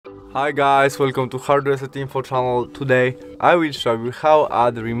Hi guys, welcome to HardReset.Info channel. Today I will show you how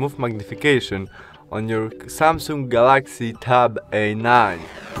add remove magnification on your Samsung Galaxy Tab A9.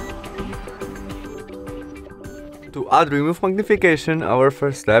 To add remove magnification, our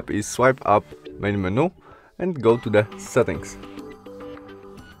first step is swipe up main menu and go to the settings.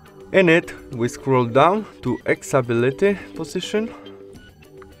 In it, we scroll down to accessibility position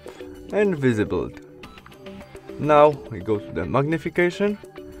and visibility. Now we go to the magnification,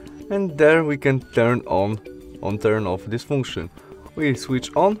 and there we can turn on turn off this function. We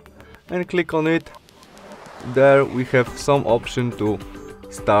switch on and click on it. There we have some option to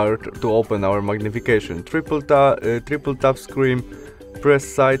open our magnification. Triple tap screen, press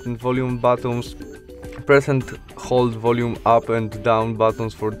side and volume buttons, press and hold volume up and down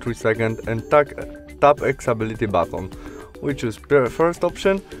buttons for 3 seconds, and tap accessibility button. We choose first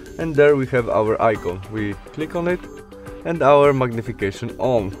option, and there we have our icon. We click on it and our magnification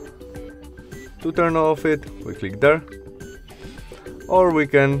on. To turn off it, we click there, or we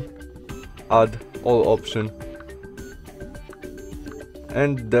can add all option,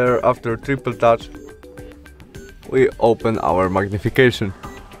 and there after triple touch we open our magnification.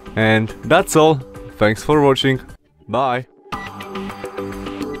 And that's all. Thanks for watching. Bye.